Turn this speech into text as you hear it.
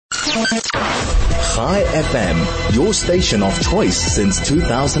High FM, your station of choice since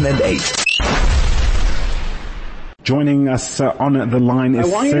 2008. Joining us on the line is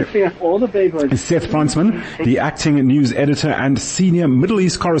Seth Frantzman, the acting news editor and senior Middle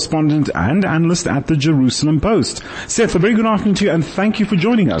East correspondent and analyst at the Jerusalem Post. Seth, a very good afternoon to you and thank you for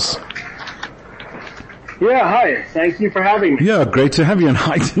joining us. Yeah, hi. Thank you for having me. Yeah, great to have you. And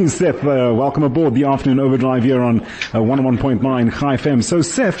hi, Seth. Welcome aboard the Afternoon Overdrive here on 101.9 High FM. So,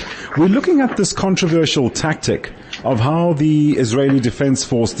 Seth, we're looking at this controversial tactic of how the Israeli Defense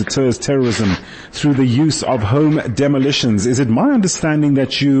Force deters terrorism through the use of home demolitions. Is it my understanding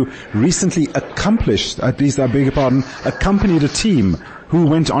that you recently accompanied a team who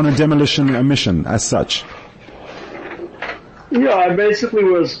went on a demolition mission as such? Yeah, I basically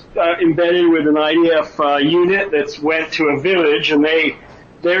was embedded with an IDF unit that went to a village, and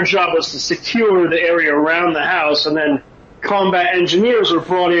their job was to secure the area around the house, and then combat engineers were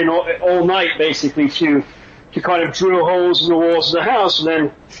brought in all night basically to kind of drill holes in the walls of the house,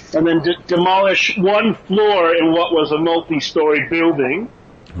 and then demolish one floor in what was a multi-story building.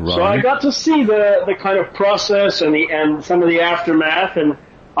 Right. So I got to see the kind of process and some of the aftermath, and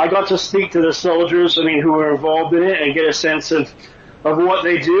I got to speak to the soldiers, who were involved in it and get a sense of what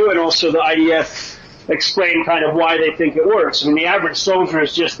they do, and also the IDF explain kind of why they think it works. The average soldier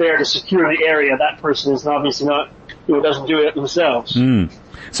is just there to secure the area. That person is obviously not, doesn't do it themselves.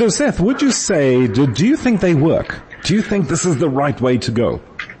 So Seth, would you say, do you think they work? Do you think this is the right way to go?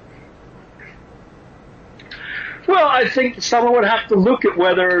 Well, I think someone would have to look at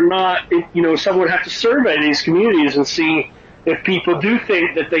whether or not, someone would have to survey these communities and see if people do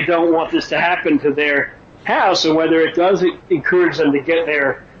think that they don't want this to happen to their house, and whether it does encourage them to get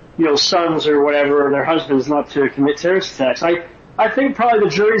their, sons or whatever, or their husbands not to commit terrorist attacks. I think probably the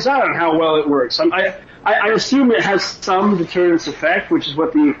jury's out on how well it works. I assume it has some deterrence effect, which is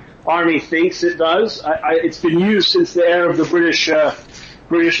what the Army thinks it does. It's been used since the era of the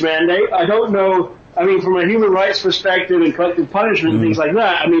British Mandate. I don't know, from a human rights perspective and collective punishment and things like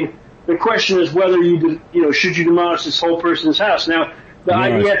that, the question is whether should you demolish this whole person's house? Now, the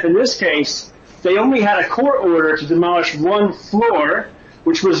IDF in this case, they only had a court order to demolish one floor,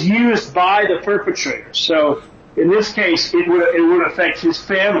 which was used by the perpetrator. So, in this case, it would affect his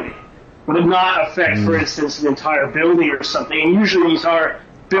family, but it would not affect, for instance, an entire building or something. And usually these are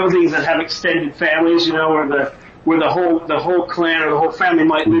buildings that have extended families, where the whole clan or the whole family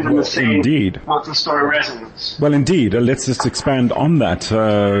might live in the same multi-story residence. Well, indeed. Let's just expand on that.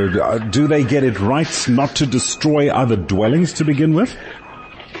 Do they get it right not to destroy other dwellings to begin with?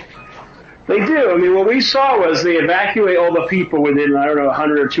 They do. What we saw was they evacuate all the people within,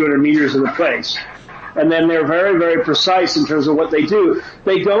 100 or 200 meters of the place. And then they're very, very precise in terms of what they do.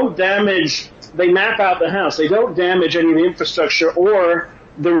 They map out the house. They don't damage any of the infrastructure or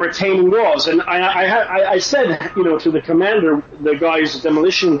the retaining walls. And I said, to the commander, the guy who's a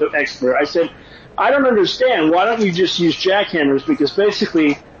demolition expert, I said, I don't understand. Why don't you just use jackhammers? Because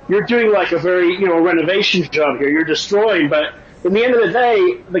basically you're doing like a very, renovation job here. You're destroying, but in the end of the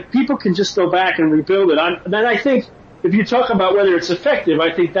day, people can just go back and rebuild it. Then I think if you talk about whether it's effective,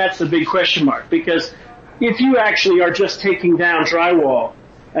 I think that's the big question mark.Ese if you actually are just taking down drywall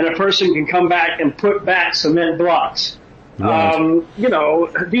and a person can come back and put back cement blocks, right.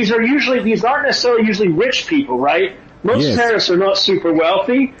 These aren't necessarily usually rich people, right? Most terrorists are not super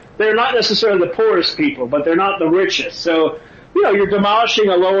wealthy. They're not necessarily the poorest people, but they're not the richest. So, you're demolishing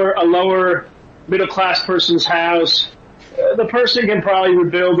a lower middle class person's house. The person can probably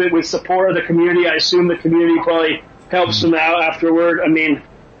rebuild it with support of the community. I assume the community probably helps them out afterward.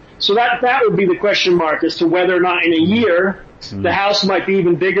 So that would be the question mark as to whether or not in a year the house might be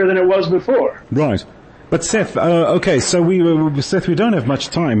even bigger than it was before. Right. But Seth, so we don't have much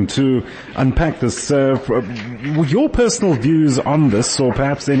time to unpack this. Your personal views on this, or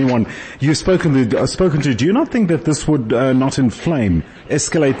perhaps anyone you've spoken to, do you not think that this would not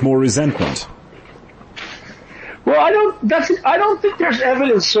escalate more resentment? Well, I don't think there's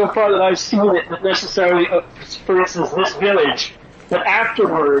evidence so far that I've seen it that necessarily, for instance, this village, that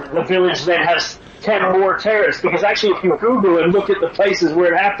afterward the village then has 10 more terrorists. Because actually, if you Google and look at the places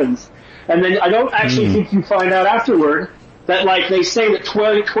where it happens, and then I don't actually think you find out afterward that, they say that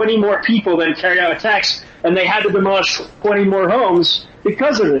 20 more people then carry out attacks, and they had to demolish 20 more homes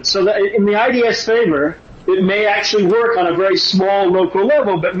because of it. So that in the IDF's favor, it may actually work on a very small local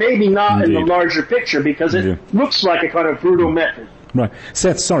level, but maybe not in the larger picture, because it looks like a kind of brutal method. Right.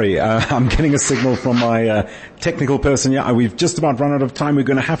 Seth, sorry, I'm getting a signal from my technical person. Yeah, we've just about run out of time. We're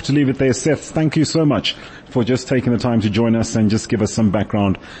going to have to leave it there. Seth, thank you so much for just taking the time to join us and just give us some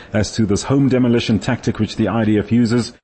background as to this home demolition tactic which the IDF uses.